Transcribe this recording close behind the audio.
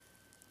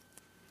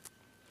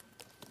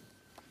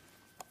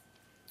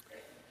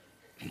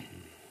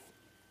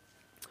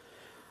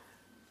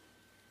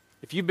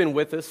If you've been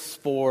with us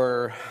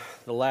for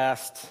the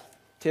last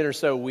 10 or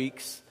so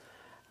weeks,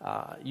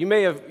 you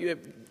may have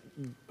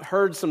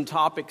heard some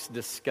topics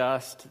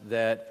discussed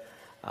that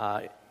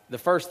the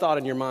first thought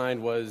in your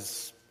mind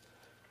was,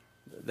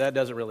 that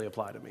doesn't really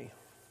apply to me.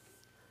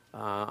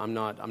 I'm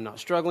not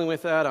struggling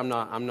with that. I'm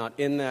not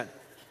in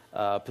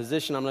that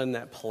position. I'm not in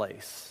that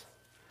place.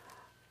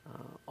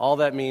 All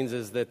that means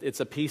is that it's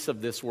a piece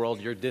of this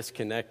world you're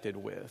disconnected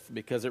with,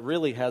 because it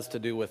really has to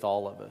do with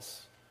all of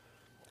us.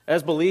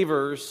 As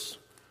believers,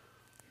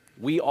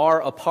 we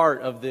are a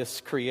part of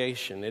this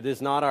creation. It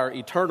is not our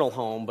eternal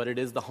home, but it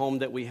is the home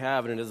that we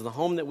have, and it is the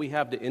home that we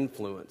have to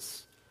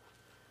influence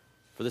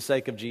for the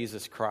sake of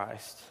Jesus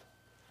Christ,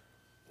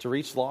 to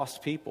reach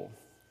lost people,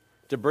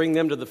 to bring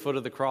them to the foot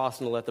of the cross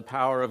and to let the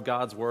power of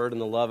God's word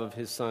and the love of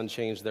his Son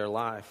change their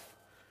life.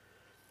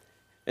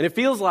 And it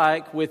feels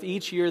like with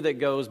each year that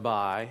goes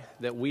by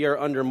that we are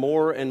under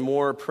more and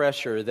more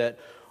pressure, that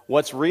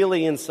what's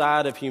really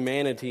inside of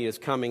humanity is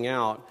coming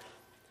out,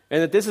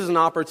 and that this is an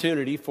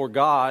opportunity for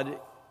God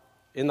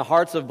in the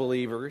hearts of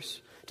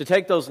believers to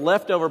take those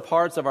leftover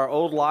parts of our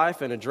old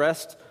life and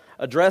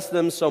address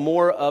them so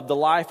more of the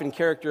life and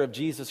character of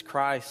Jesus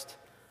Christ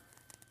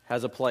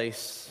has a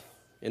place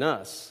in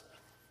us.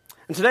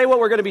 And today what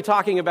we're going to be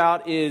talking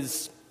about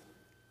is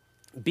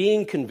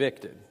being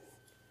convicted.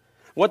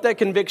 What that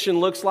conviction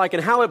looks like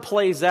and how it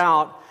plays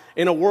out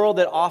in a world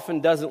that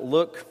often doesn't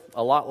look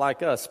a lot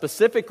like us.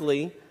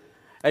 Specifically,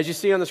 as you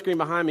see on the screen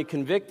behind me,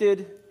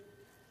 convicted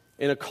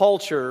in a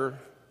culture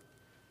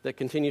that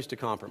continues to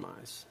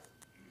compromise.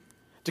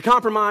 To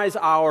compromise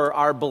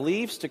our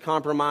beliefs, to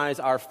compromise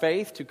our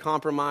faith, to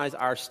compromise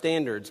our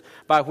standards,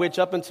 by which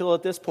up until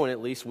at this point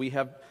at least we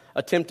have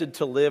attempted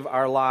to live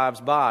our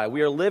lives by.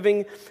 We are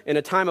living in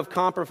a time of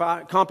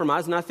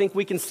compromise, and I think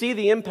we can see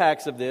the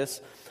impacts of this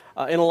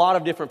in a lot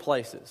of different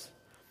places.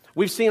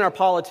 We've seen our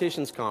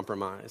politicians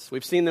compromise.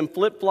 We've seen them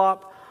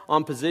flip-flop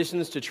on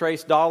positions to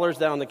trace dollars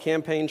down the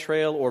campaign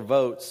trail or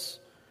votes.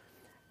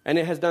 And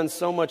it has done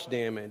so much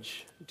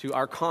damage to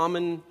our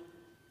common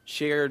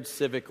shared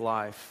civic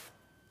life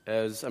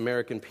as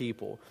American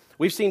people.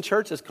 We've seen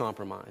churches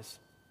compromise,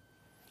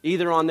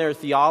 either on their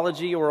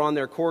theology or on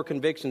their core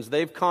convictions.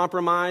 They've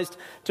compromised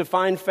to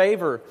find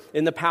favor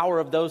in the power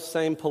of those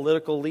same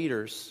political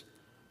leaders.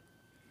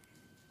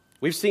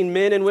 We've seen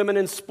men and women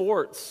in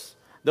sports,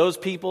 those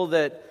people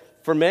that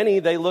for many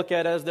they look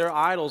at as their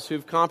idols,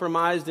 who've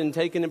compromised and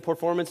taken in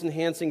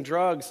performance-enhancing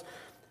drugs,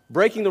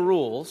 breaking the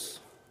rules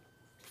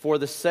for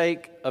the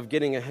sake of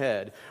getting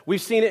ahead. We've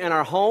seen it in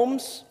our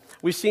homes.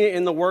 We've seen it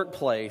in the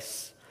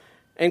workplace.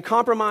 And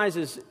compromise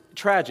is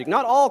tragic.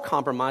 Not all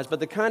compromise,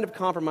 but the kind of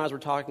compromise we're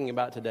talking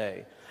about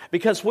today.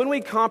 Because when we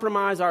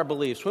compromise our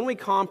beliefs, when we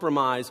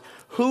compromise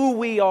who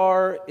we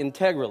are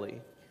integrally,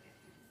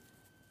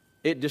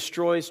 it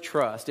destroys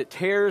trust. It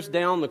tears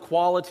down the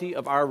quality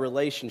of our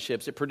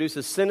relationships. It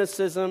produces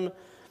cynicism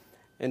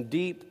and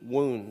deep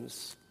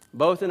wounds,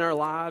 both in our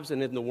lives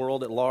and in the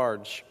world at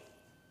large.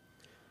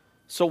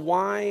 So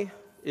why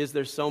is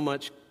there so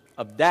much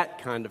of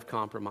that kind of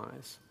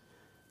compromise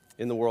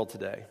in the world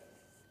today?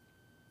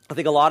 I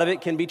think a lot of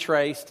it can be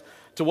traced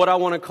to what I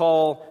want to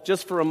call,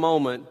 just for a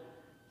moment,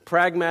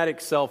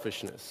 pragmatic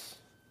selfishness.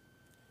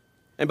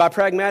 And by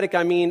pragmatic,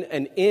 I mean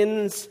an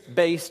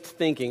ends-based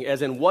thinking,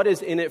 as in what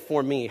is in it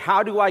for me?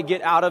 How do I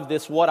get out of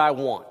this what I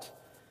want?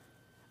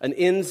 An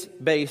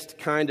ends-based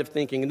kind of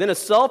thinking. And then a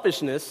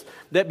selfishness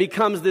that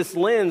becomes this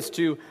lens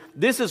to,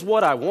 this is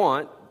what I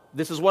want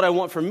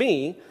for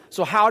me,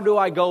 so how do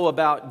I go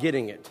about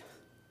getting it?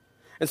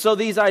 And so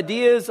these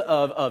ideas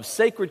of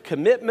sacred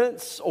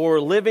commitments or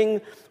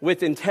living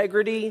with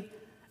integrity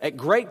at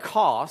great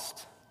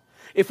cost,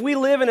 if we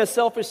live in a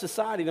selfish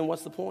society, then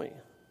what's the point?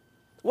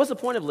 What's the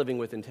point of living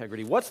with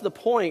integrity? What's the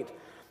point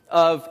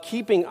of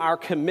keeping our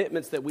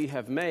commitments that we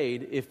have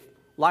made if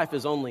life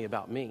is only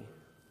about me?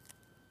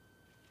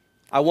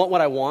 I want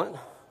what I want.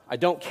 I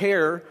don't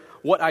care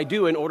what I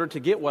do in order to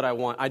get what I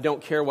want. I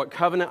don't care what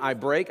covenant I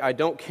break. I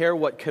don't care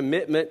what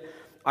commitment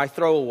I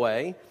throw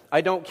away. I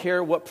don't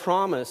care what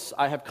promise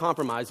I have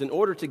compromised in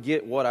order to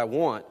get what I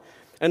want.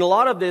 And a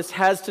lot of this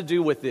has to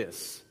do with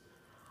this.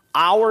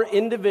 Our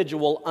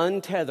individual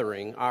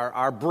untethering,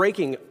 our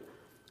breaking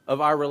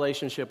of our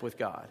relationship with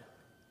God.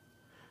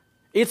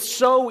 It's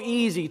so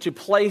easy to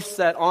place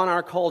that on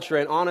our culture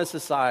and on a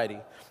society.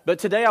 But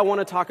today I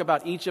want to talk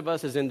about each of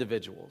us as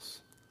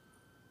individuals.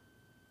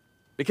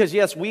 Because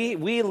yes, we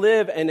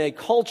live in a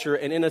culture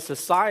and in a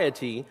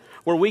society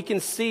where we can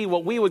see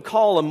what we would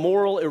call a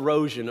moral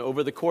erosion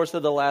over the course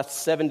of the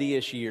last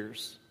 70-ish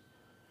years.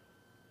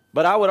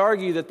 But I would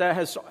argue that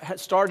has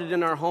started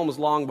in our homes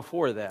long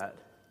before that.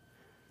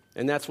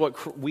 And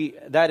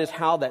that is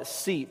how that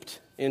seeped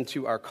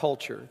into our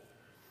culture.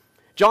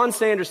 John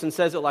Sanderson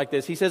says it like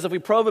this. He says, if we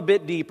probe a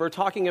bit deeper,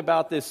 talking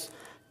about this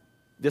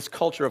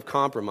culture of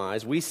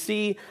compromise, we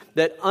see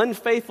that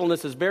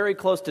unfaithfulness is very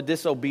close to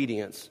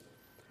disobedience.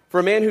 For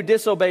a man who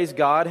disobeys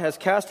God has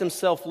cast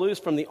himself loose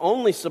from the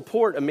only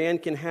support a man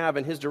can have,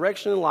 and his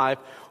direction in life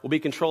will be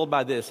controlled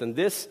by this. And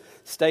this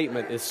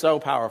statement is so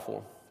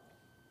powerful.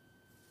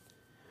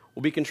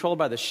 will be controlled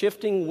by the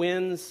shifting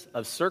winds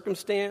of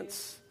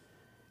circumstance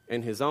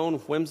and his own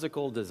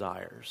whimsical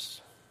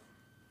desires.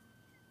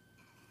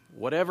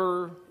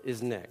 Whatever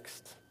is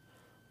next,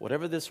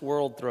 whatever this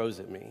world throws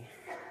at me,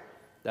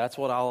 that's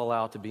what I'll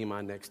allow to be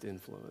my next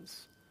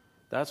influence.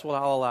 That's what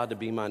I'll allow to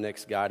be my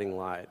next guiding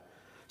light.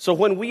 So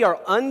when we are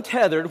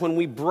untethered, when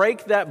we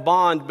break that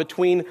bond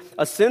between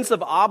a sense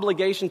of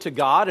obligation to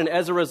God and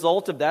as a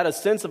result of that, a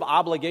sense of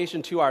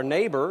obligation to our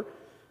neighbor,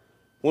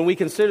 when we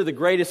consider the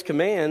greatest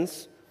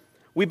commands,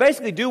 we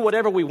basically do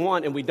whatever we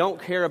want and we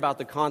don't care about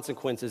the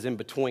consequences in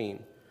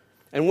between.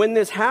 And when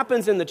this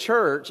happens in the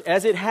church,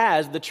 as it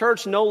has, the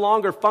church no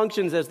longer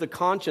functions as the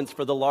conscience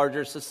for the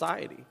larger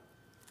society,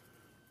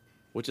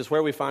 which is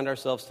where we find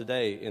ourselves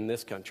today in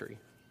this country.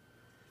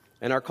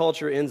 And our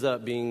culture ends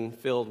up being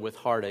filled with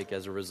heartache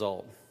as a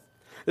result.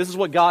 This is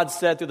what God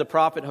said through the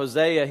prophet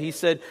Hosea. He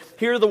said,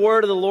 "Hear the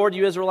word of the Lord,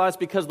 you Israelites,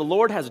 because the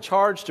Lord has a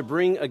charge to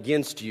bring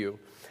against you.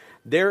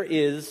 There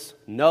is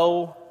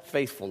no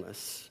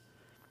faithfulness.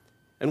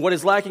 And what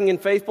is lacking in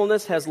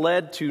faithfulness has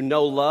led to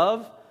no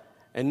love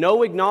and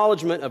no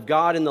acknowledgement of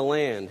God in the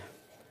land.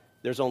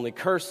 There's only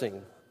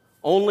cursing,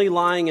 only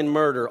lying and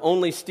murder,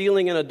 only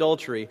stealing and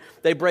adultery.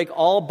 They break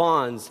all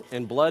bonds,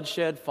 and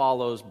bloodshed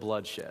follows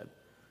bloodshed."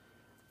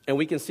 And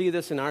we can see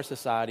this in our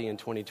society in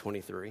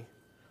 2023.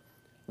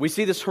 We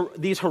see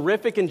these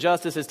horrific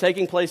injustices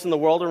taking place in the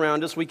world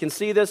around us. We can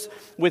see this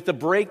with the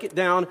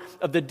breakdown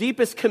of the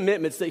deepest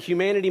commitments that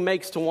humanity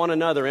makes to one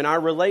another in our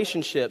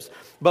relationships,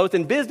 both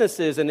in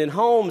businesses and in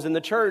homes, in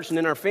the church and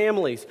in our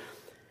families.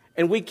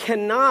 And we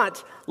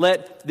cannot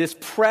let this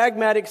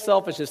pragmatic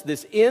selfishness,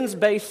 this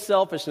ends-based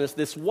selfishness,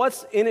 this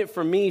what's in it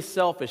for me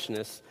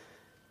selfishness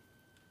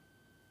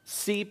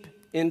seep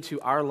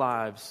into our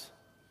lives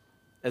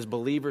as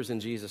believers in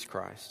Jesus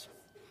Christ,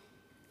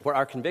 where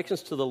our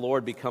convictions to the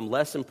Lord become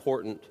less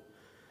important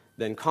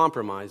than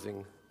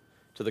compromising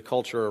to the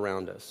culture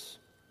around us.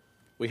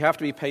 We have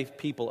to be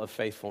people of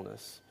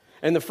faithfulness.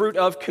 And the fruit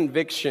of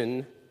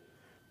conviction,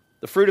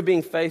 the fruit of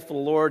being faithful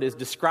to the Lord, is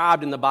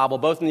described in the Bible,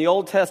 both in the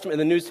Old Testament and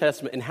the New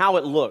Testament, and how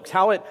it looks,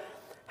 how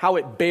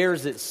it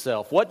bears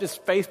itself. What does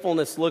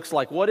faithfulness look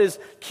like? What is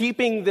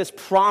keeping this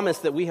promise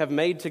that we have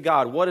made to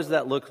God? What does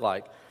that look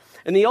like?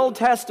 In the Old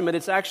Testament,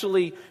 it's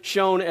actually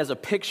shown as a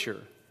picture,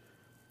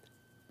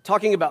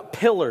 talking about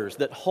pillars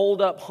that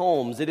hold up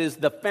homes. It is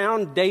the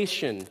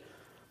foundation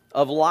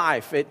of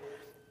life.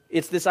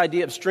 It's this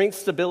idea of strength,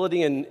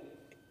 stability, and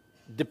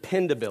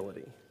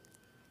dependability.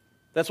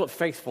 That's what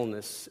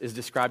faithfulness is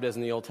described as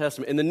in the Old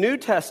Testament. In the New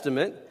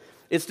Testament,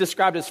 it's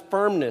described as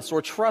firmness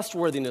or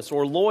trustworthiness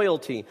or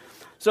loyalty.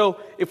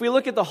 So if we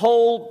look at the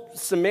whole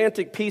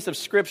semantic piece of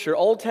Scripture,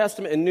 Old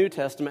Testament and New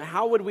Testament,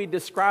 how would we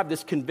describe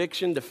this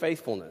conviction to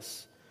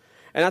faithfulness?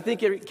 And I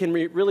think it can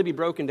really be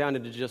broken down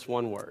into just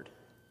one word: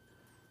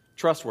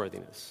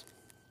 trustworthiness.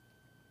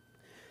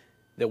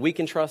 That we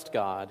can trust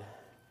God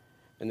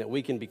and that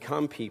we can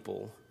become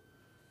people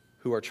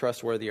who are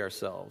trustworthy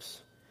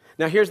ourselves.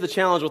 Now here's the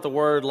challenge with a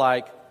word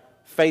like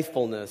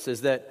faithfulness,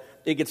 is that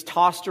it gets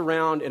tossed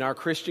around in our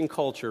Christian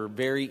culture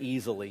very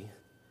easily.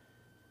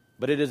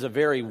 But it is a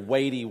very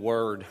weighty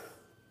word.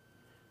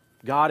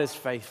 God is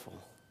faithful.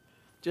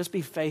 Just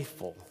be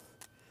faithful.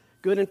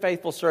 Good and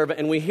faithful servant.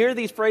 And we hear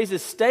these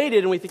phrases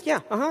stated and we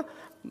think,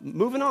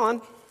 moving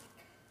on.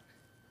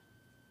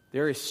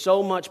 There is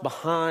so much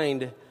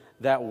behind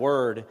that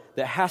word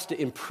that has to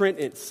imprint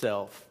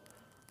itself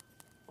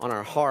on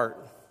our heart.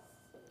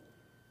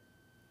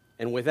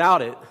 And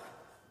without it,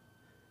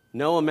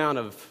 no amount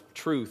of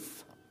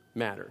truth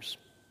matters.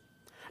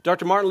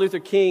 Dr. Martin Luther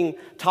King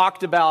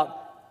talked about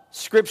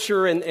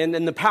Scripture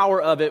and the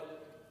power of it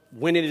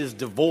when it is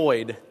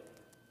devoid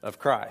of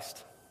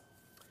Christ.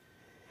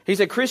 He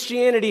said,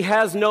 Christianity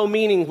has no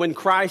meaning when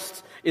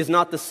Christ is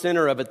not the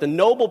center of it. The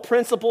noble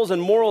principles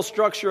and moral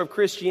structure of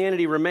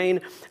Christianity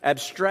remain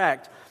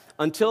abstract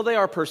until they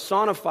are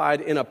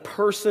personified in a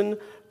person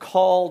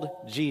called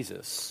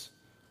Jesus.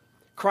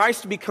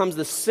 Christ becomes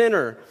the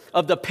center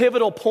of the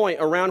pivotal point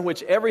around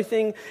which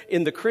everything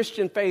in the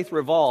Christian faith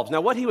revolves. Now,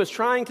 what he was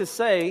trying to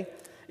say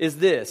is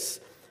this: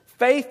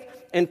 faith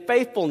and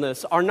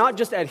faithfulness are not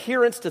just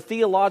adherence to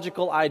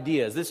theological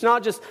ideas. It's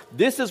not just,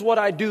 this is what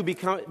I do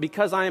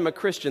because I am a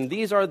Christian.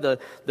 These are the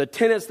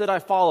tenets that I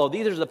follow.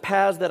 These are the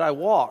paths that I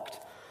walked.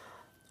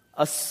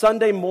 A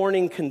Sunday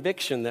morning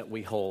conviction that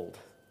we hold.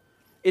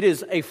 It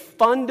is a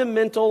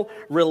fundamental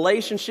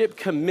relationship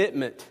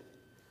commitment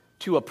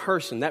to a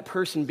person, that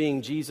person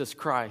being Jesus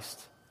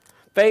Christ.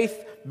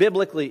 Faith,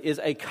 biblically, is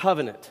a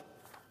covenant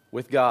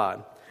with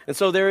God. And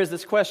so there is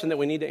this question that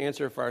we need to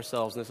answer for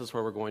ourselves, and this is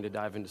where we're going to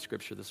dive into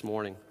Scripture this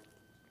morning.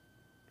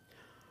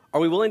 Are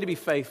we willing to be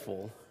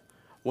faithful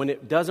when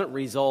it doesn't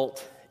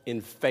result in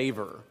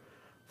favor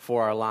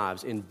for our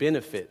lives, in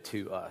benefit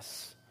to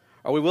us?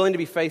 Are we willing to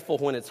be faithful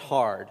when it's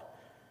hard?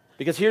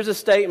 Because here's a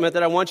statement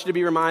that I want you to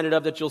be reminded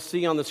of that you'll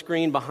see on the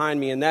screen behind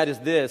me, and that is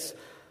this: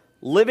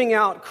 living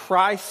out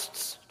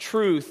Christ's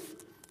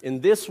truth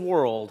in this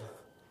world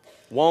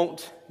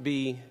won't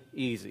be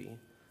easy.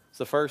 It's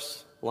the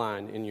first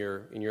line in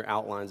your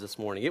outlines this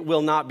morning. It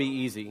will not be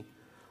easy.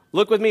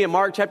 Look with me at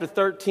Mark chapter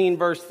 13,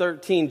 verse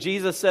 13.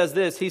 Jesus says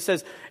this. He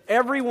says,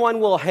 "Everyone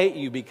will hate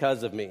you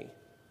because of me.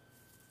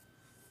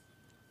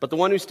 But the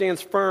one who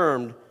stands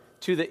firm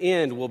to the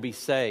end will be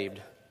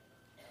saved."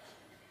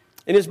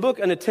 In his book,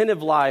 An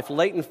Attentive Life,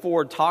 Leighton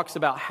Ford talks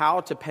about how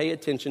to pay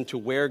attention to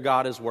where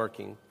God is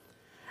working.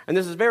 And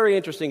this is very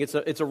interesting.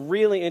 It's a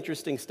really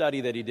interesting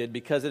study that he did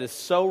because it is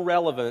so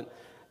relevant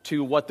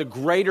to what the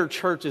greater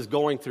church is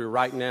going through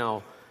right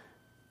now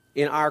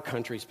in our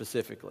country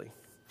specifically.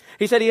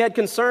 He said he had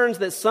concerns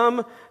that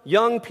some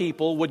young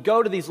people would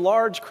go to these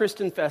large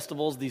Christian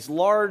festivals, these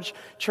large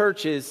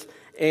churches,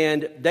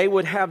 and they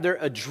would have their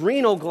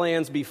adrenal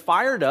glands be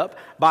fired up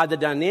by the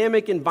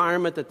dynamic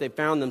environment that they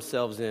found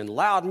themselves in.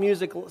 Loud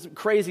music,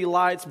 crazy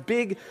lights,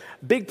 big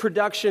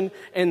production,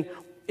 and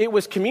it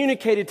was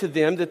communicated to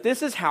them that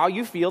this is how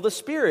you feel the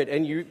Spirit.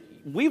 And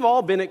we've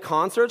all been at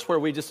concerts where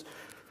we're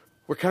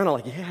kind of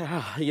like,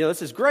 yeah,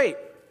 this is great.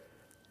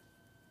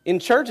 In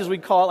churches, we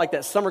call it like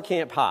that summer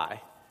camp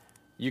high.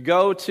 You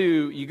go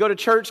to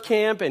church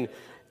camp and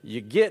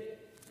you get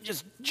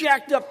just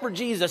jacked up for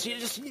Jesus.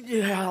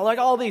 Like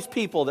all these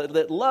people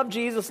that love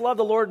Jesus, love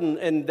the Lord,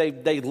 and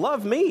they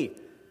love me.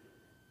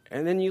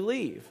 And then you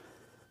leave,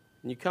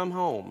 and you come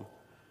home.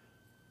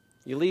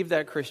 You leave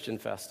that Christian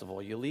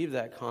festival. You leave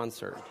that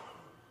concert.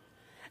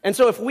 And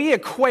so if we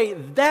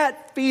equate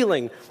that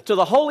feeling to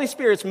the Holy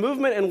Spirit's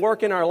movement and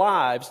work in our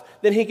lives,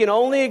 then he can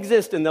only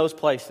exist in those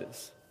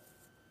places.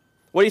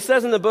 What he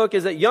says in the book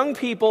is that young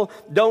people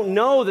don't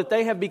know that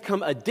they have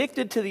become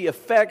addicted to the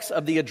effects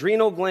of the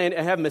adrenal gland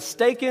and have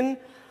mistaken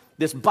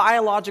this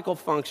biological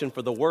function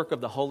for the work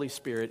of the Holy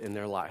Spirit in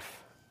their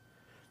life.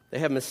 They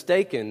have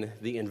mistaken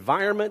the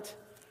environment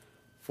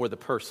for the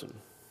person.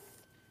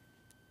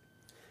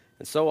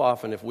 And so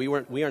often, if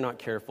we are not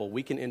careful,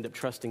 we can end up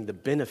trusting the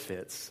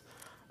benefits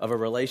of a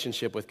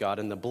relationship with God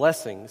and the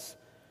blessings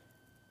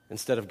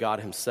instead of God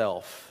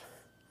himself.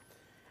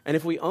 And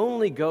if we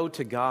only go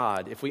to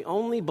God, if we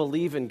only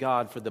believe in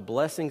God for the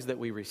blessings that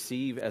we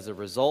receive as a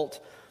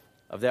result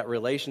of that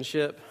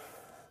relationship,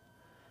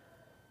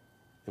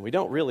 then we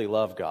don't really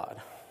love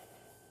God.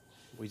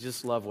 We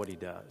just love what he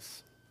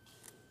does.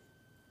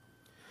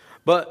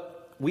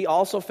 But we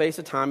also face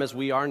a time as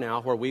we are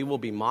now where we will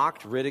be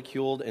mocked,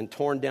 ridiculed, and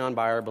torn down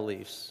by our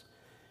beliefs.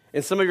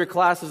 In some of your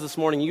classes this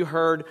morning, you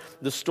heard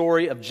the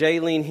story of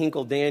Jaylene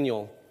Hinkle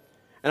Daniel.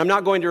 And I'm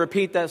not going to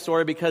repeat that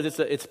story because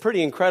it's a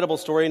pretty incredible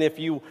story. And if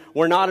you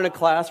were not in a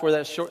class where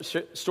that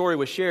story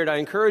was shared, I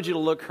encourage you to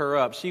look her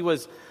up. She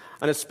was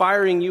an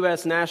aspiring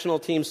U.S. national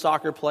team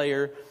soccer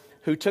player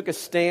who took a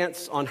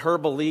stance on her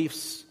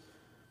beliefs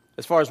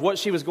as far as what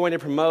she was going to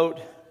promote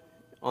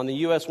on the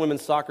U.S.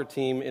 women's soccer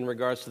team in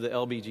regards to the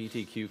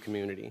LGBTQ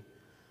community.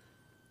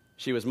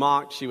 She was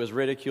mocked, she was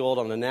ridiculed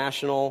on a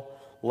national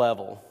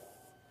level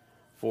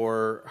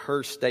for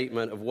her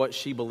statement of what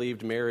she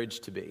believed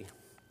marriage to be.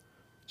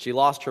 She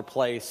lost her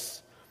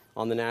place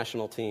on the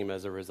national team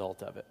as a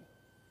result of it,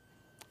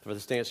 for the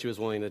stance she was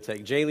willing to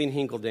take. Jaylene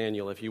Hinkle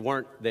Daniel, if you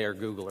weren't there,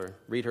 Google her.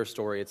 Read her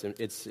story.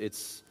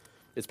 It's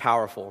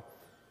powerful.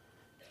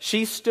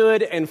 She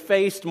stood and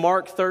faced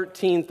Mark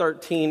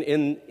 13:13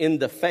 in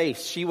the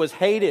face. She was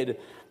hated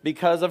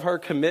because of her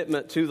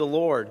commitment to the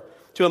Lord,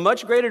 to a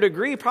much greater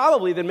degree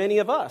probably than many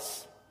of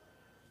us,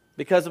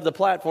 because of the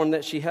platform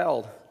that she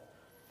held.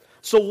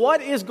 So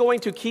what is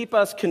going to keep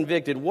us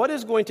convicted? What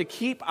is going to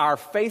keep our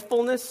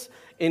faithfulness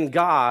in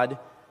God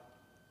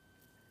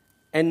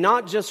and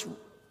not just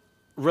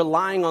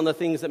relying on the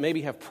things that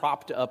maybe have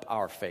propped up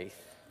our faith?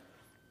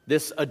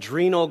 This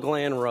adrenal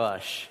gland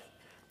rush,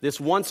 this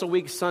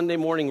once-a-week Sunday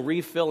morning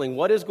refilling.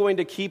 What is going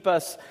to keep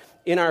us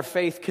in our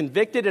faith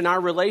convicted in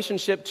our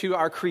relationship to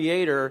our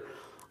Creator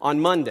on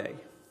Monday,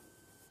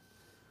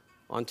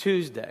 on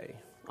Tuesday,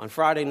 on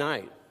Friday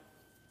night?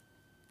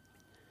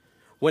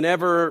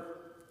 Whenever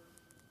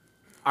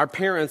our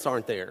parents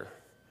aren't there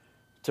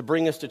to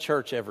bring us to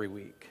church every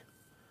week.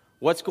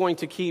 What's going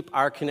to keep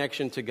our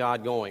connection to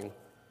God going?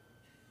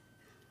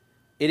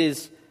 It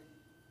is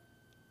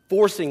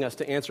forcing us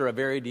to answer a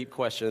very deep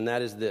question, and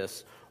that is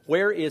this: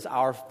 where is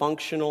our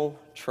functional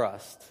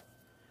trust?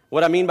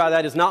 What I mean by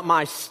that is not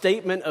my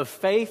statement of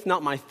faith,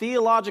 not my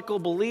theological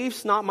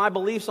beliefs, not my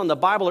beliefs on the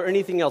Bible or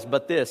anything else,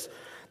 but this: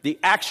 the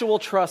actual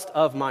trust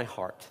of my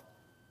heart.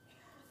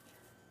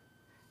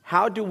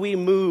 How do we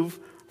move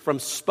from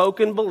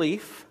spoken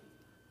belief,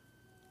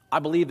 I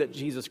believe that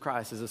Jesus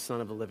Christ is the Son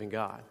of the living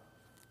God,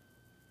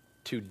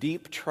 to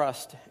deep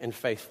trust and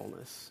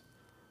faithfulness?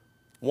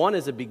 One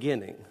is a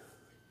beginning,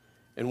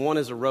 and one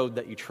is a road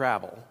that you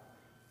travel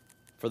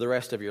for the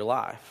rest of your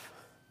life.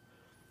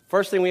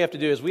 First thing we have to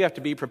do is we have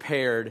to be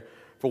prepared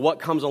for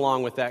what comes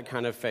along with that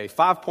kind of faith.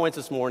 5 points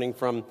this morning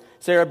from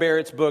Sarah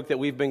Barrett's book that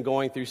we've been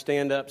going through,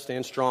 Stand Up,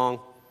 Stand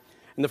Strong.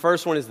 And the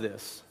first one is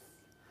this: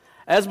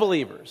 as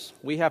believers,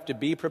 we have to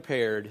be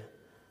prepared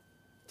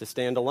to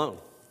stand alone.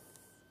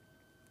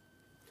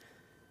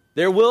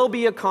 There will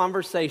be a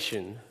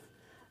conversation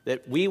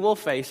that we will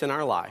face in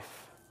our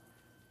life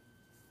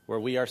where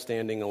we are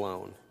standing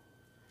alone.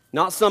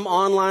 Not some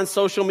online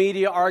social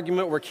media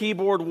argument where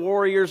keyboard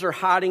warriors are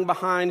hiding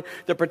behind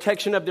the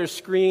protection of their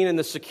screen and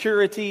the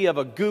security of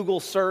a Google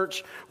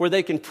search where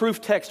they can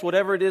proof text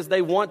whatever it is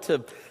they want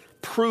to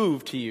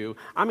prove to you.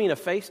 I mean a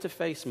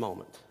face-to-face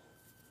moment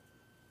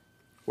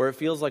where it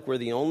feels like we're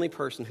the only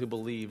person who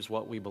believes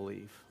what we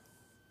believe.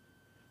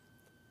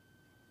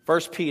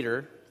 1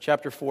 Peter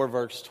chapter 4,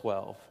 verse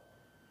 12.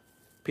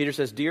 Peter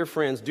says, "Dear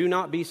friends, do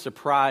not be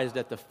surprised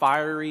at the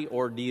fiery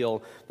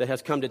ordeal that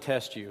has come to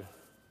test you,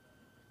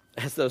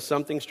 as though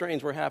something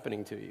strange were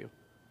happening to you."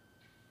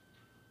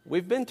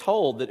 We've been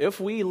told that if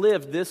we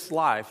live this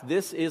life,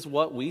 this is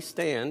what we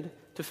stand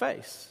to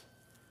face.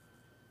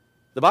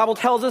 The Bible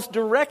tells us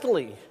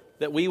directly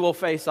that we will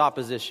face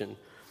opposition.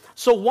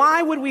 So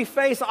why would we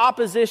face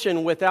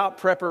opposition without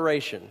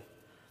preparation?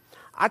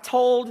 I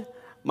told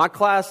my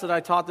class that I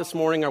taught this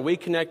morning, our We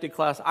Connected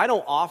class, I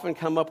don't often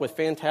come up with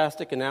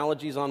fantastic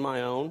analogies on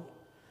my own.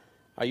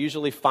 I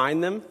usually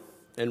find them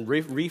and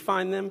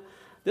refine them.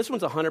 This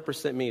one's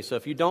 100% me, so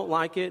if you don't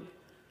like it,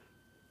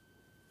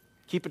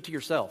 keep it to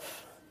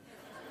yourself.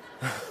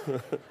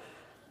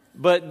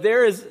 But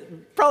there is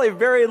probably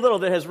very little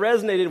that has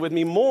resonated with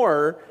me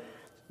more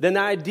than the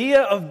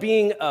idea of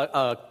being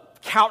a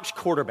couch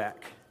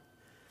quarterback.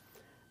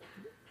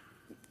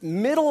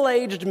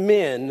 Middle-aged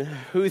men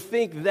who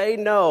think they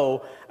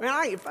know.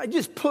 If I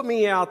just put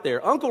me out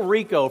there, Uncle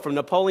Rico from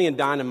Napoleon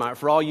Dynamite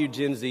for all you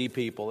Gen Z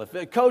people, if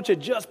the coach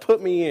had just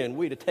put me in,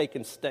 we'd have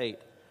taken state.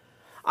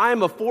 I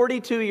am a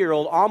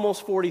 42-year-old,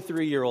 almost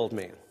 43-year-old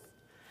man.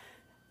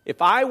 If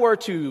I were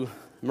to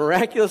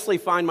miraculously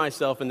find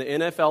myself in the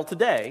NFL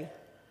today,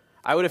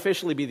 I would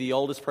officially be the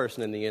oldest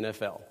person in the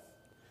NFL.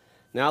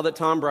 Now that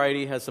Tom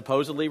Brady has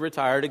supposedly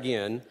retired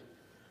again,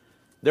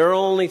 there are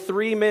only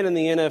 3 men in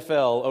the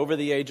NFL over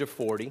the age of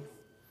 40,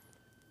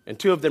 and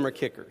 2 of them are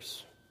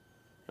kickers.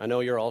 I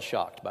know you're all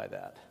shocked by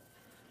that.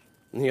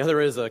 And the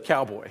other is a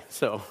cowboy,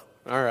 so,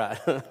 all right.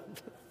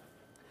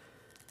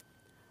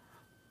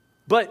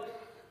 But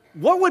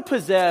what would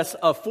possess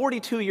a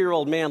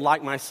 42-year-old man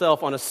like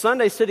myself on a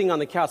Sunday sitting on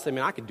the couch saying,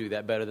 man, I could do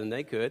that better than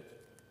they could?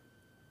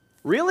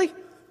 Really?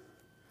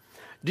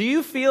 Do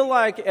you feel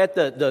like at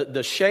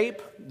the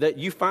shape that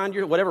you find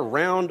whatever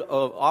round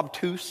of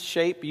obtuse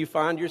shape you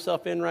find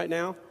yourself in right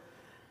now,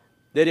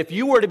 that if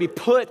you were to be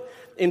put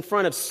in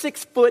front of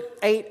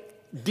 6'8"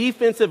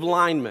 defensive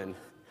linemen,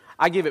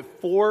 I give it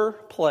 4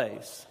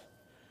 plays,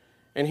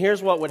 and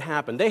here's what would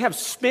happen. They have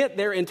spent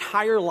their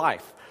entire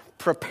life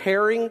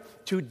preparing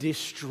to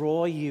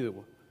destroy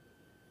you.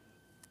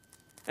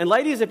 And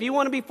ladies, if you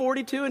want to be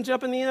 42 and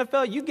jump in the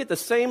NFL, you get the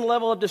same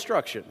level of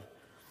destruction.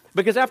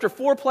 Because after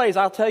 4 plays,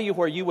 I'll tell you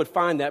where you would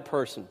find that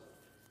person.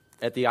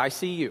 At the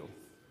ICU.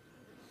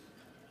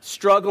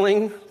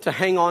 Struggling to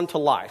hang on to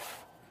life.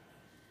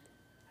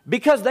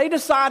 Because they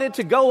decided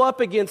to go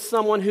up against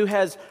someone who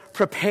has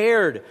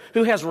prepared,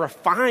 who has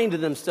refined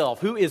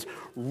themselves, who is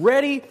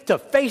ready to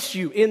face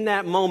you in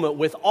that moment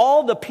with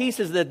all the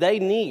pieces that they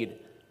need.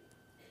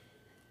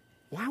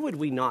 Why would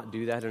we not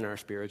do that in our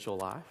spiritual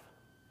life?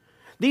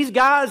 These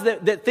guys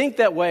that think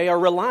that way are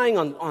relying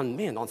on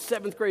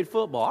 7th grade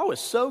football. I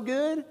was so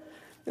good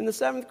in the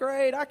 7th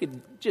grade, I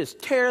could just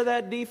tear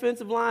that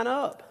defensive line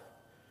up.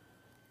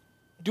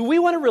 Do we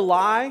want to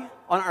rely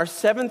on our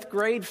 7th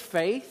grade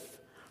faith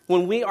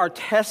when we are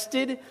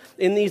tested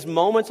in these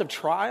moments of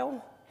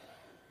trial?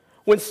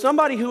 When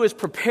somebody who is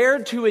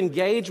prepared to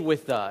engage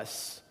with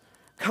us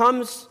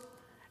comes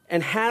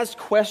and has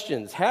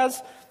questions,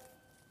 has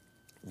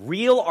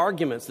real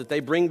arguments that they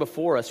bring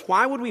before us,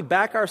 why would we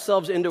back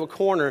ourselves into a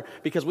corner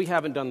because we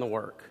haven't done the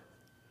work?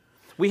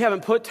 We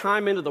haven't put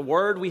time into the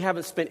Word. We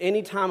haven't spent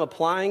any time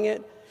applying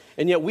it,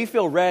 and yet we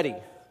feel ready.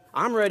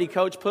 I'm ready,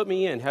 Coach. Put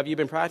me in. Have you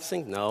been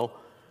practicing? No.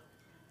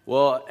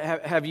 Well,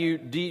 have you?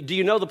 Do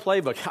you know the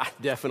playbook?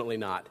 Definitely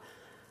not.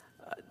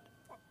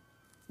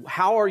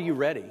 How are you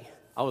ready?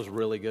 I was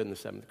really good in the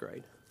 7th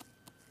grade,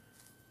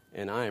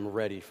 and I am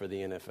ready for the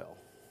NFL.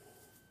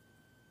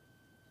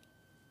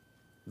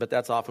 But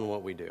that's often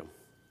what we do.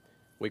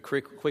 We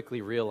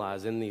quickly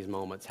realize in these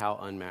moments how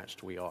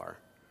unmatched we are.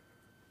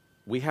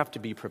 We have to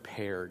be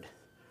prepared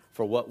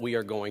for what we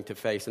are going to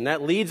face. And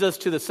that leads us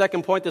to the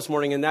second point this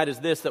morning, and that is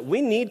this, that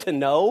we need to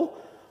know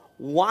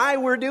why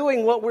we're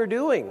doing what we're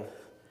doing.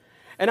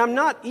 And I'm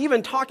not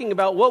even talking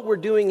about what we're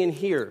doing in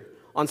here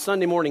on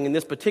Sunday morning in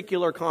this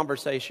particular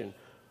conversation.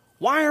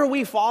 Why are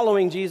we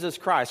following Jesus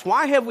Christ?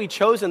 Why have we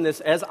chosen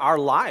this as our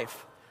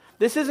life?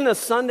 This isn't a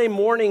Sunday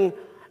morning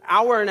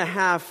hour and a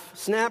half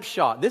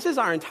snapshot. This is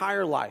our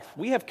entire life.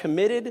 We have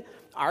committed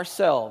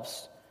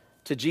ourselves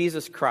to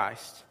Jesus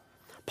Christ.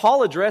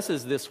 Paul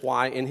addresses this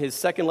why in his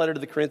second letter to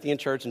the Corinthian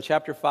church in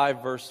chapter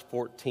 5, verse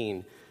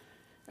 14.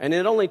 And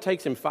it only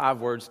takes him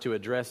 5 words to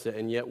address it,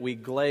 and yet we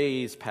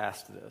glaze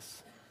past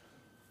this.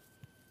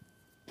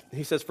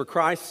 He says, "For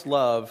Christ's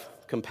love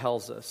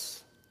compels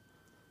us,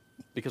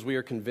 because we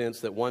are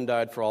convinced that one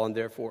died for all, and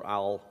therefore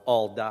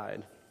all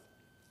died."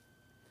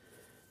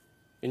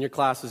 In your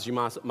classes, you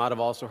might have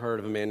also heard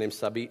of a man named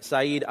Said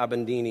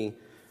Abendini,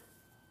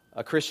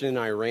 a Christian in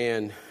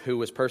Iran who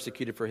was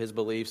persecuted for his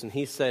beliefs, and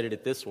he said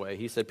it this way.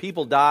 He said,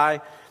 people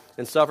die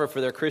and suffer for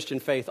their Christian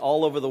faith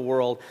all over the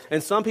world,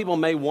 and some people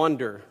may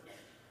wonder,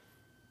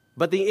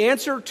 but the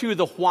answer to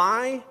the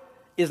why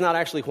is not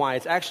actually why,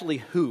 it's actually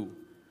who.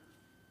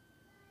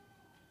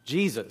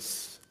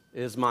 Jesus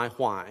is my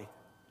why.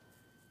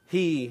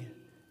 He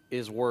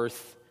is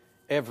worth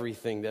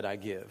everything that I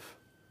give.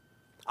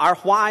 Our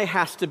why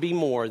has to be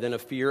more than a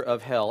fear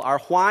of hell. Our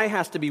why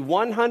has to be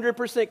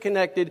 100%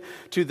 connected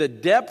to the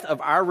depth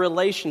of our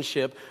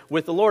relationship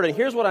with the Lord. And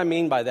here's what I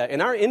mean by that.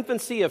 In our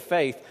infancy of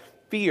faith,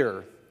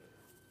 fear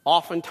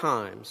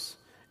oftentimes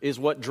is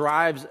what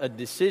drives a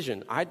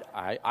decision.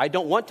 I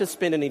don't want to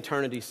spend an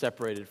eternity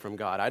separated from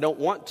God. I don't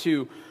want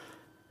to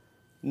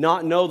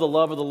not know the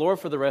love of the Lord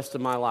for the rest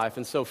of my life.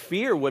 And so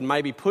fear would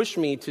maybe push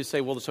me to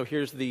say, well, so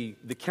here's the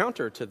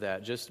counter to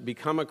that. Just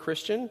become a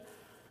Christian,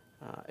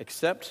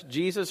 accept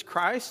Jesus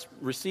Christ,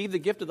 receive the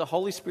gift of the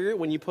Holy Spirit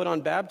when you put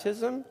on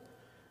baptism.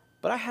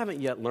 But I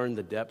haven't yet learned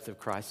the depth of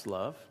Christ's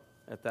love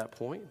at that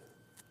point.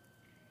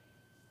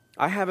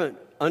 I haven't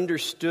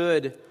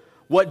understood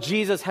what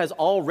Jesus has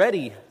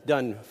already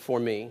done for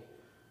me.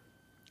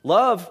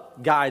 Love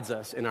guides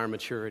us in our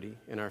maturity,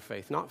 in our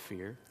faith, not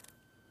fear.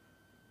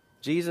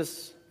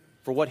 Jesus,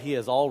 for what he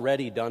has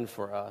already done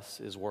for us,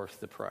 is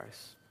worth the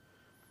price.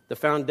 The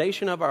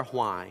foundation of our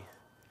why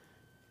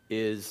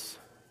is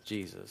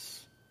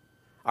Jesus.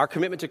 Our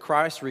commitment to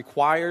Christ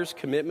requires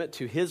commitment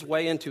to his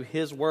way and to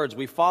his words.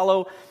 We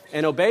follow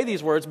and obey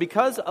these words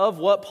because of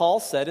what Paul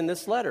said in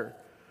this letter.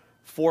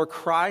 For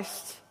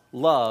Christ's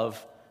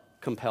love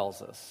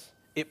compels us.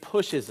 It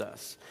pushes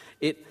us.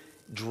 It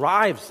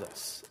drives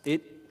us.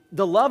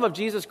 The love of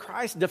Jesus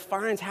Christ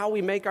defines how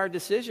we make our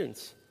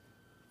decisions.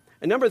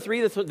 And number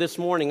 3 this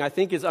morning, I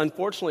think, is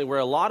unfortunately where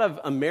a lot of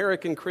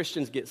American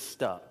Christians get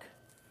stuck.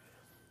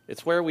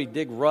 It's where we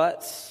dig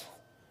ruts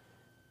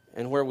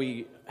and where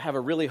we have a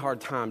really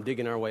hard time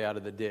digging our way out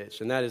of the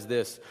ditch. And that is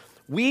this.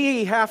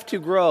 We have to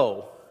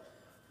grow.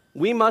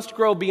 We must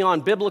grow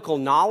beyond biblical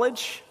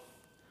knowledge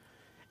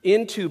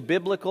into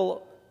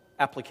biblical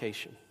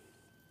application.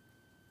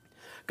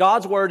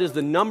 God's word is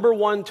the number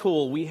one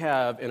tool we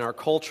have in our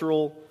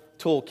cultural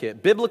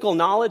toolkit. Biblical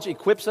knowledge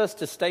equips us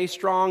to stay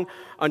strong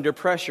under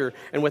pressure.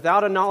 And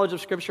without a knowledge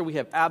of Scripture, we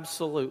have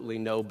absolutely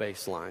no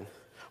baseline.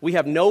 We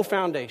have no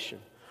foundation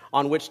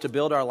on which to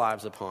build our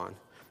lives upon.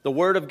 The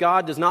Word of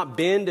God does not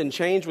bend and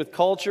change with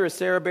culture, as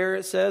Sarah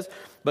Barrett says,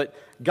 but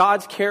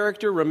God's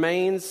character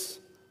remains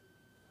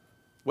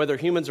whether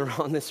humans are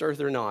on this earth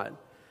or not.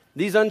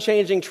 These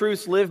unchanging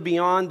truths live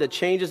beyond the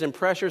changes and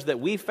pressures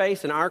that we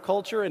face in our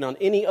culture and on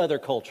any other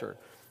culture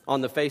on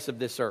the face of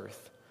this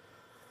earth.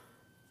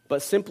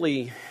 But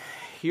simply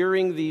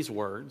hearing these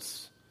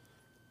words,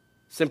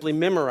 simply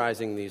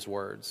memorizing these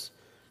words,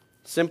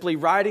 simply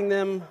writing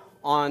them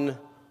on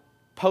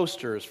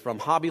posters from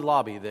Hobby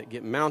Lobby that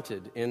get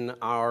mounted in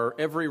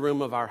every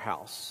room of our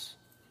house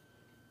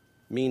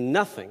mean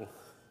nothing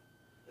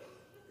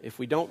if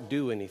we don't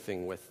do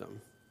anything with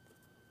them.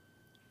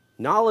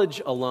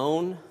 Knowledge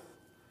alone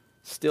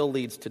still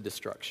leads to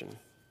destruction.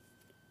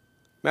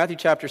 Matthew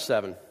chapter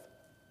 7,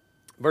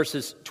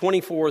 verses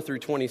 24 through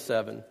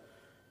 27.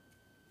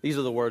 These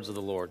are the words of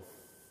the Lord.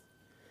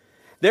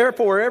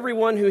 Therefore,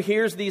 everyone who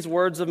hears these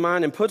words of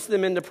mine and puts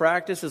them into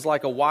practice is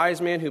like a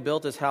wise man who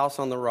built his house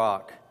on the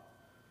rock.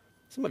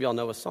 Some of y'all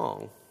know a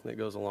song that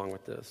goes along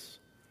with this.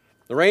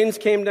 The rains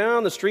came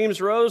down, the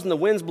streams rose, and the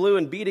winds blew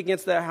and beat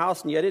against that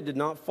house, and yet it did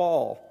not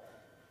fall,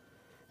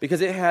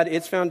 because it had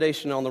its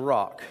foundation on the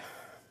rock.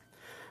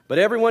 But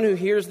everyone who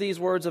hears these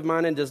words of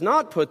mine and does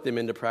not put them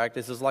into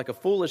practice is like a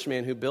foolish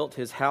man who built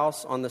his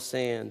house on the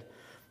sand.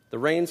 The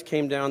rains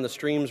came down, the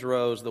streams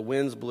rose, the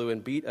winds blew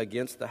and beat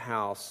against the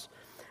house,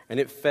 and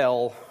it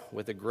fell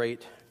with a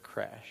great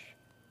crash.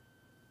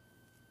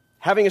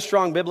 Having a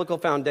strong biblical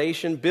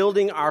foundation,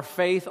 building our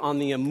faith on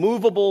the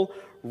immovable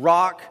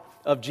rock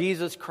of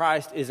Jesus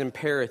Christ is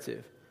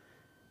imperative.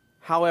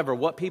 However,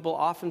 what people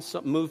often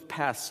move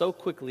past so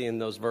quickly in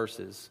those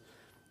verses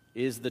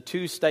is the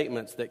two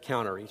statements that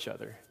counter each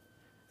other.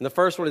 And the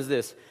first one is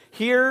this: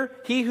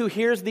 he who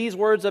hears these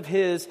words of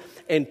his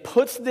and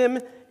puts them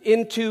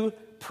into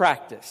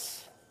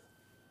practice.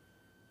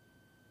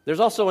 There's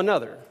also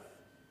another.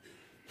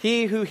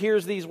 He who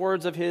hears these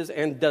words of his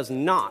and does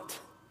not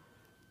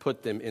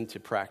put them into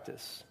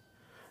practice.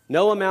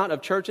 No amount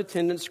of church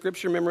attendance,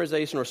 scripture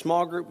memorization, or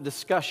small group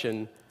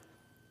discussion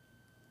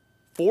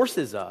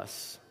forces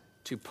us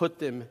to put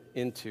them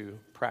into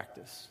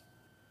practice.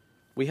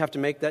 We have to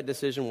make that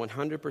decision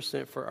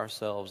 100% for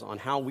ourselves on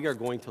how we are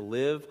going to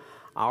live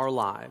our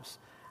lives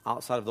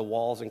outside of the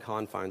walls and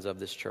confines of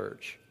this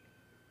church.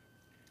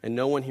 And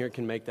no one here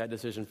can make that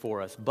decision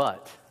for us,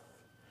 but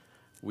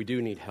we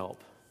do need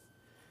help.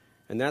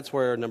 And that's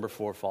where number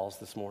 4 falls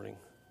this morning.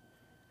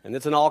 And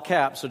it's in all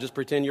caps, so just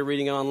pretend you're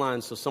reading it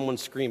online so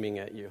someone's screaming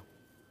at you.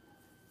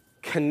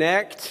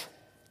 Connect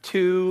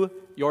to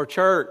your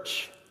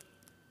church.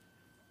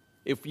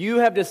 If you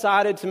have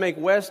decided to make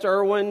West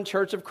Irwin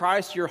Church of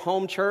Christ your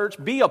home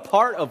church, be a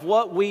part of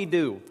what we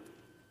do.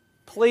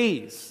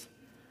 Please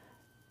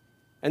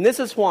And this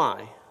is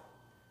why.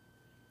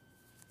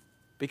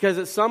 Because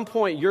at some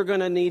point you're going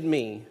to need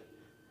me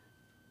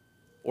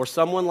or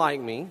someone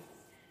like me,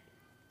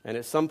 and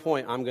at some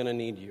point I'm going to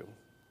need you.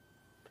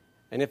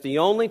 And if the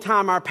only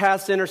time our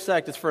paths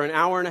intersect is for an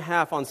hour and a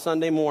half on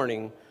Sunday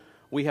morning,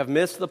 we have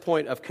missed the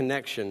point of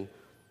connection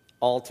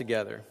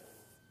altogether.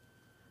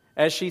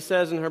 As she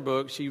says in her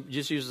book, she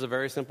just uses a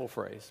very simple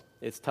phrase.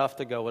 It's tough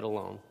to go it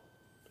alone.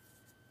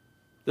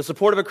 The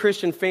support of a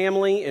Christian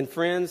family and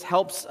friends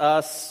helps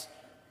us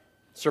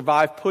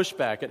survive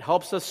pushback. It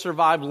helps us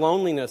survive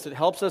loneliness. It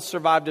helps us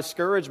survive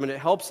discouragement. It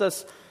helps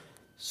us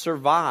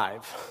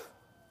survive,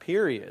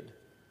 period.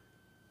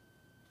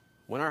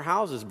 When our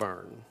houses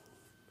burn,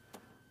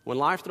 when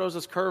life throws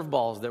us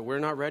curveballs that we're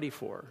not ready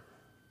for,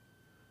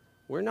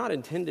 we're not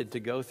intended to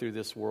go through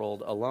this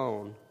world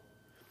alone.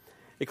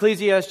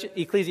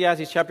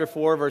 Ecclesiastes chapter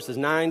 4, verses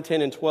 9,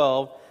 10, and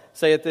 12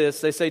 say it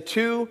this. They say,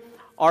 2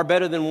 are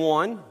better than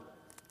 1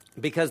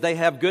 because they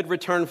have good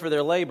return for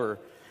their labor.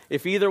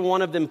 If either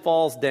one of them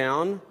falls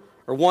down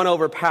or one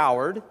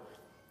overpowered,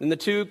 then the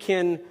 2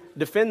 can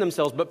defend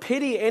themselves. But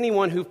pity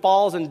anyone who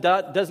falls and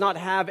does not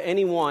have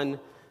anyone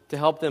to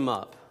help them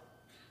up.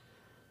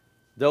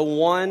 Though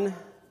one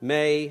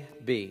may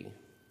be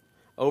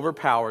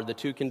overpowered, the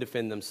 2 can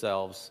defend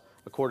themselves.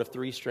 A cord of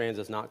 3 strands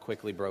is not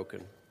quickly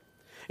broken.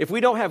 If we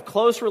don't have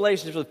close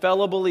relationships with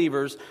fellow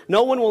believers,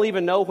 no one will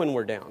even know when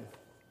we're down.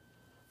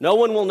 No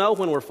one will know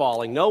when we're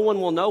falling. No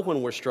one will know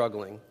when we're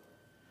struggling,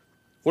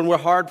 when we're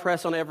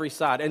hard-pressed on every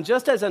side. And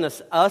just as an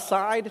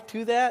aside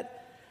to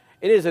that,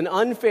 it is an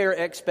unfair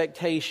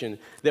expectation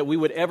that we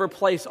would ever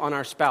place on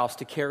our spouse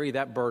to carry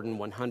that burden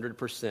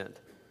 100%.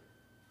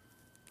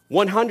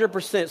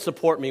 100%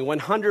 support me,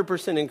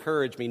 100%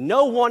 encourage me.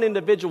 No one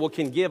individual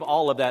can give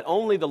all of that.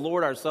 Only the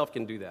Lord ourselves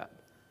can do that.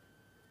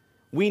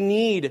 We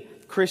need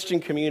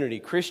Christian community,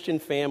 Christian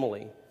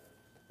family.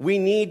 We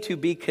need to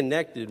be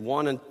connected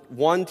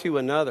one to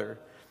another.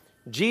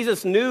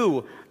 Jesus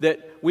knew that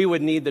we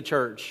would need the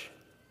church.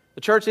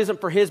 The church isn't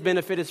for his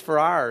benefit, it's for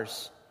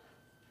ours.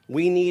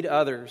 We need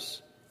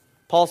others.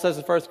 Paul says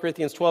in 1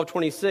 Corinthians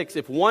 12:26,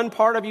 if one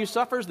part of you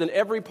suffers, then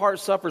every part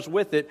suffers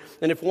with it.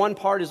 And if one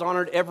part is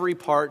honored, every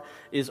part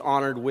is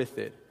honored with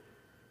it.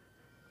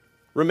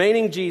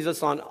 Remaining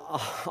Jesus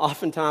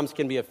oftentimes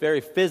can be a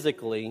very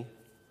physically,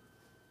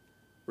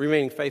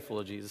 remaining faithful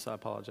to Jesus, I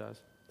apologize,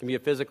 can be a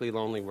physically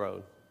lonely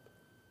road.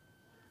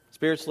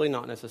 Spiritually,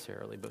 not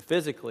necessarily, but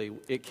physically,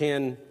 we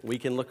can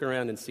look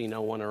around and see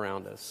no one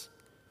around us.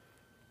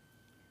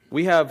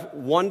 We have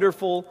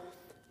wonderful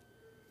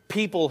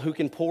people who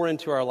can pour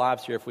into our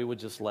lives here if we would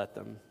just let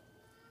them.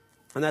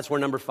 And that's where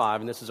number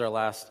 5, and this is our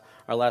last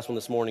one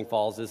this morning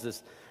falls, is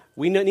this: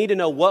 we need to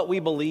know what we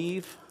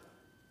believe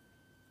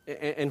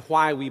and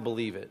why we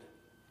believe it.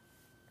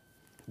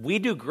 We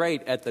do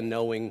great at the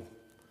knowing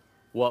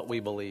what we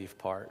believe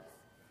part.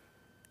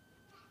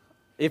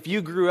 If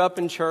you grew up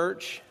in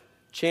church,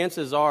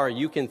 chances are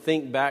you can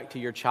think back to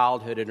your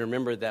childhood and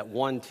remember that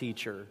one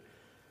teacher.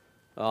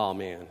 Oh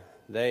man,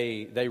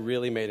 they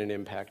really made an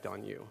impact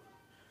on you.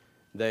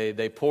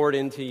 They poured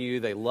into you,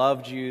 they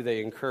loved you,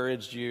 they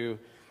encouraged you.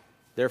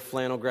 Their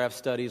flannel graph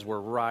studies were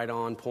right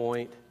on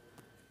point.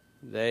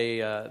 They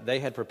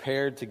had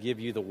prepared to give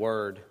you the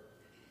word.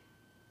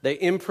 They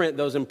imprint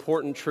those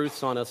important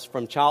truths on us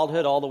from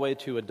childhood all the way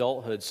to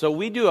adulthood. So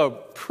we do a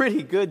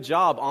pretty good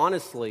job,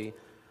 honestly,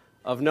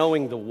 of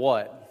knowing the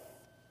what.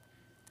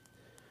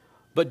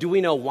 But do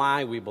we know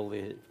why we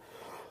believe?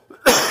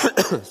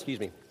 Excuse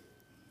me.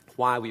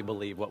 Why we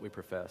believe what we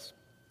profess.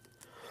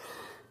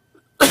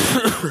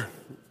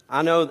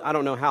 I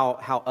don't know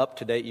how up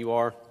to date you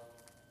are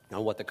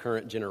on what the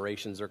current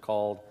generations are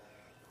called.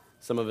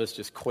 Some of us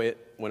just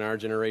quit when our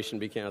generation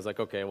began. I was like,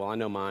 okay, well, I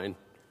know mine.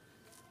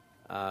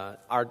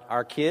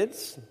 Our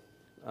kids,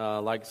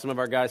 like some of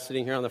our guys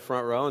sitting here on the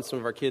front row and some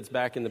of our kids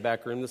back in the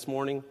back room this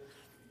morning,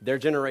 they're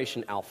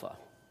Generation Alpha.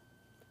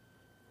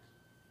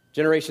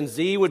 Generation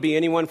Z would be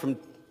anyone from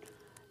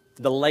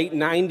the late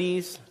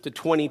 90s to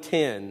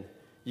 2010.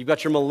 You've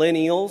got your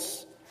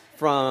millennials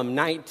from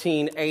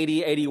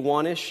 1980,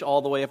 81-ish,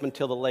 all the way up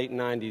until the late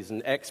 90s,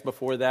 and X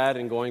before that,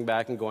 and going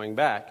back and going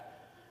back.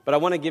 But I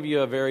want to give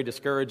you a very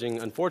discouraging,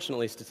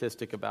 unfortunately,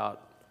 statistic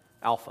about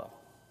Alpha.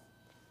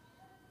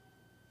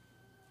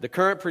 The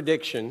current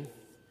prediction,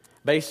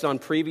 based on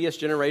previous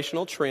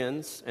generational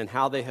trends and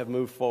how they have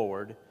moved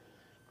forward,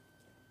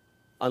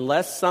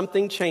 unless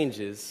something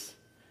changes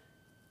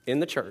in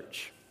the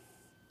church,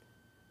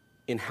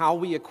 in how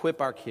we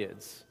equip our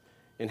kids,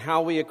 in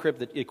how we equip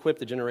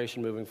the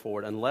generation moving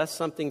forward, unless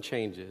something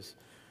changes,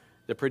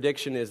 the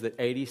prediction is that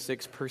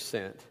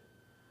 86%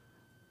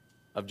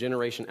 of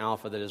Generation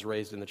Alpha that is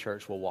raised in the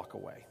church will walk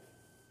away.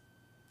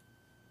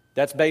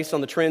 That's based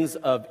on the trends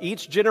of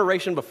each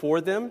generation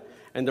before them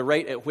and the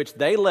rate at which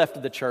they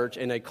left the church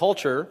in a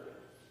culture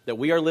that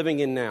we are living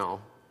in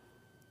now.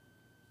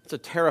 It's a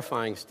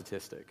terrifying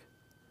statistic.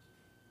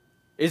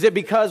 Is it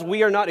because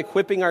we are not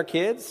equipping our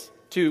kids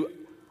to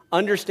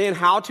understand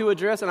how to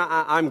address? And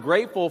I'm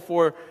grateful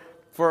for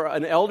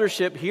an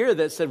eldership here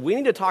that said we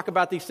need to talk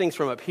about these things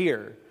from up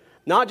here.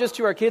 not just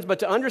to our kids, but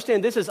to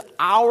understand this is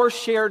our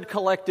shared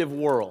collective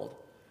world.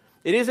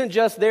 It isn't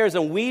just theirs,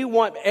 and we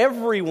want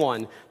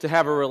everyone to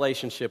have a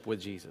relationship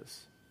with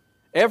Jesus.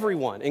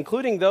 Everyone,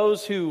 including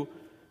those who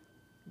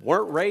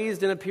weren't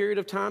raised in a period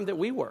of time that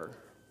we were.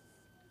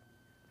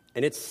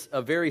 And it's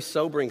a very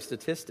sobering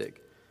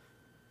statistic.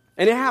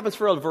 And it happens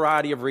for a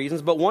variety of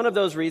reasons, but one of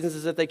those reasons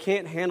is that they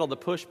can't handle the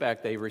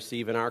pushback they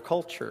receive in our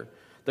culture,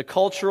 the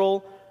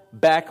cultural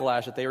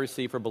backlash that they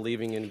receive for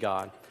believing in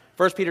God.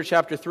 1 Peter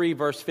chapter 3,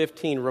 verse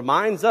 15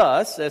 reminds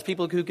us, as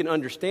people who can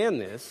understand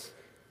this,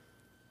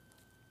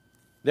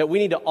 that we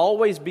need to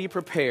always be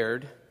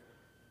prepared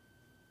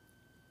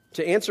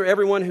to answer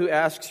everyone who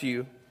asks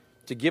you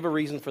to give a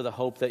reason for the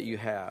hope that you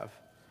have,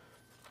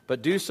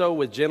 but do so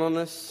with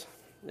gentleness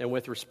and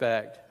with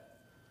respect.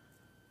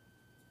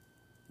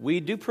 We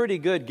do pretty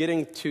good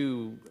getting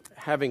to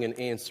having an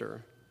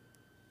answer,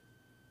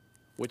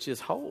 which is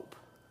hope.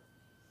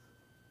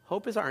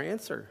 Hope is our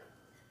answer.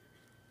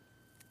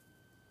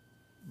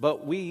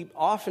 But we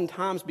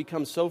oftentimes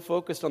become so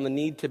focused on the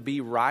need to be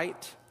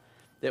right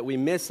that we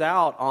miss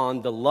out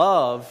on the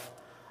love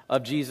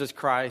of Jesus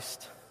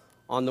Christ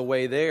on the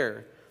way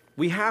there.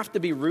 We have to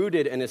be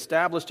rooted and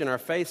established in our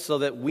faith so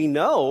that we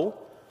know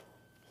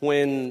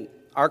when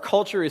our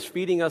culture is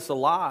feeding us a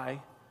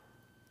lie,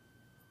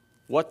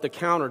 what the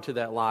counter to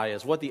that lie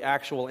is, what the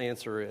actual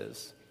answer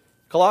is.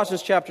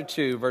 Colossians chapter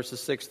 2, verses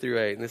 6 through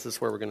 8, and this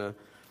is where we're going to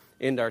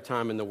end our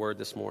time in the Word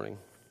this morning.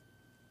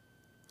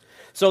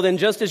 So then,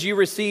 just as you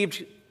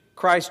received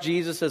Christ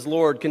Jesus as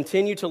Lord,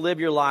 continue to live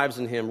your lives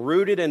in Him,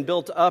 rooted and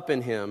built up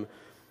in Him,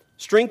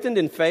 strengthened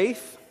in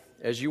faith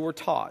as you were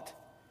taught,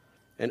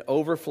 and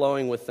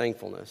overflowing with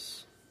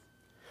thankfulness.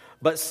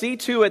 But see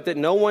to it that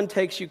no one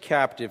takes you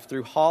captive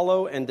through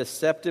hollow and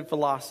deceptive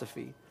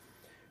philosophy,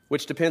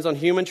 which depends on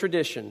human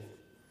tradition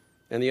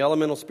and the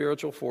elemental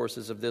spiritual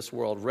forces of this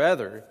world,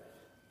 rather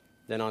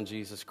than on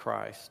Jesus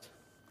Christ.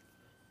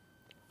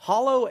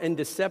 Hollow and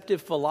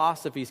deceptive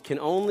philosophies can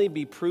only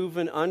be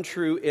proven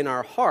untrue in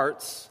our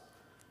hearts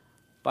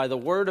by the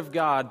Word of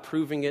God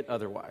proving it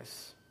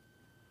otherwise.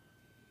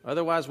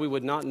 Otherwise, we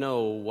would not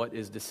know what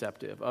is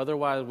deceptive.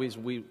 Otherwise,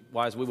 we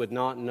would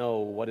not know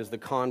what is the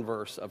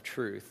converse of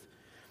truth.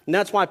 And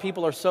that's why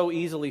people are so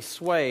easily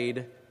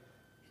swayed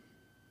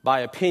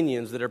by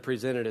opinions that are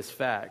presented as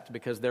fact,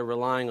 because they're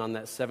relying on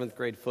that 7th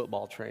grade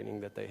football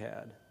training that they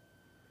had.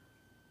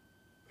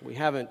 We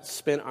haven't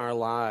spent our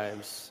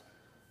lives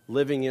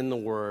living in the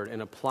Word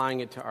and applying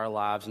it to our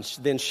lives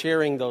and then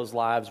sharing those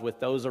lives with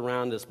those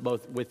around us,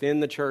 both within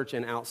the church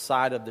and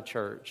outside of the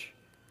church.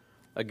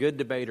 A good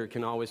debater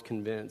can always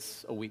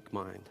convince a weak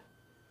mind.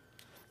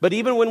 But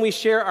even when we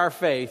share our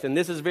faith, and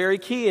this is very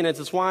key, and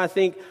it's why I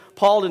think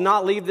Paul did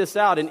not leave this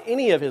out in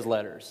any of his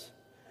letters.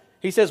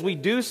 He says we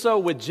do so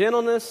with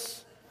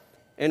gentleness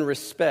and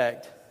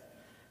respect.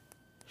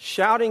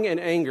 Shouting and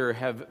anger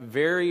have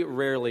very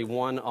rarely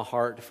won a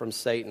heart from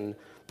Satan.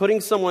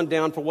 Putting someone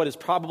down for what is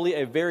probably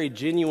a very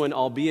genuine,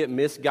 albeit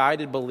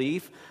misguided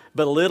belief,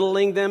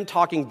 belittling them,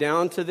 talking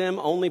down to them,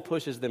 only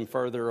pushes them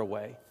further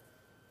away.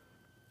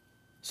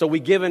 So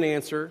we give an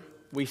answer,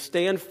 we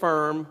stand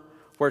firm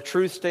where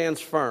truth stands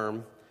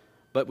firm,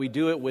 but we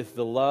do it with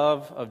the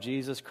love of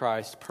Jesus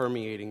Christ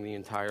permeating the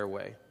entire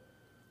way.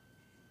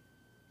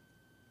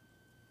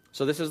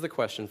 So this is the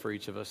question for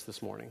each of us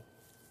this morning.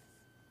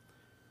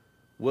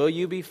 Will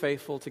you be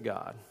faithful to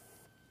God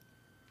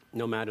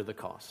no matter the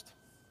cost?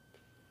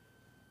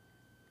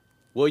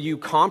 Will you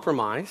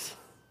compromise?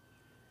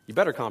 You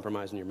better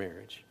compromise in your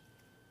marriage,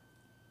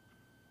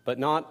 but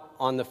not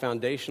on the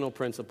foundational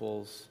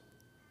principles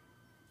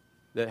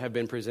that have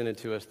been presented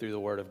to us through the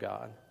Word of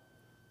God.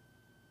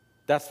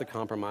 That's the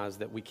compromise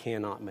that we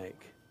cannot make,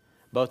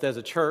 both as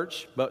a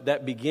church, but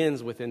that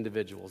begins with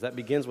individuals. That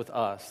begins with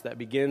us. That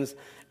begins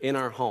in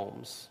our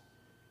homes.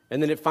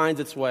 And then it finds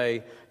its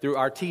way through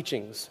our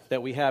teachings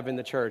that we have in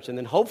the church. And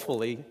then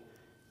hopefully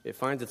it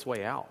finds its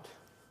way out.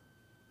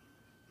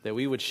 That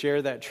we would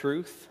share that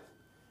truth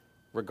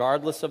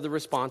regardless of the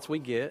response we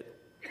get,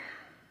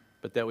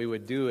 but that we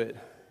would do it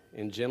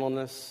in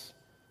gentleness,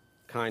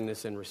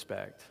 kindness, and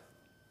respect.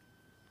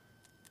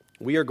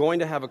 We are going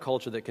to have a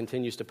culture that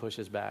continues to push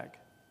back.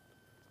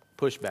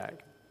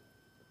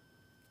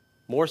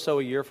 More so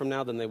a year from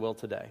now than they will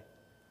today.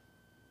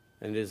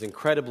 And it is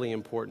incredibly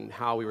important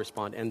how we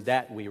respond and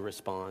that we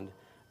respond,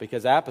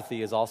 because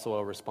apathy is also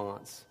a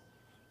response.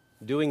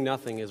 Doing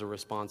nothing is a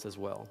response as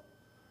well.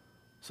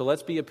 So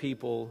let's be a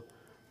people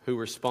who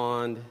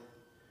respond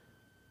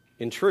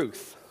in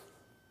truth,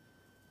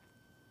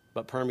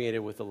 but permeated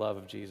with the love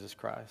of Jesus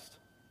Christ.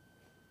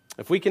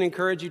 If we can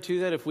encourage you to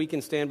that, if we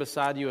can stand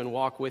beside you and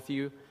walk with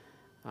you,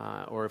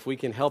 or if we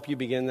can help you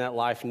begin that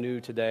life new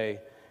today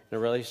in a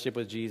relationship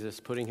with Jesus,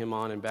 putting Him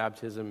on in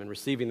baptism and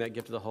receiving that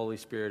gift of the Holy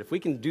Spirit, if we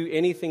can do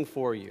anything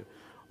for you,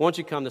 won't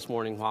you come this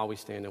morning while we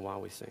stand and while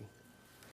we sing?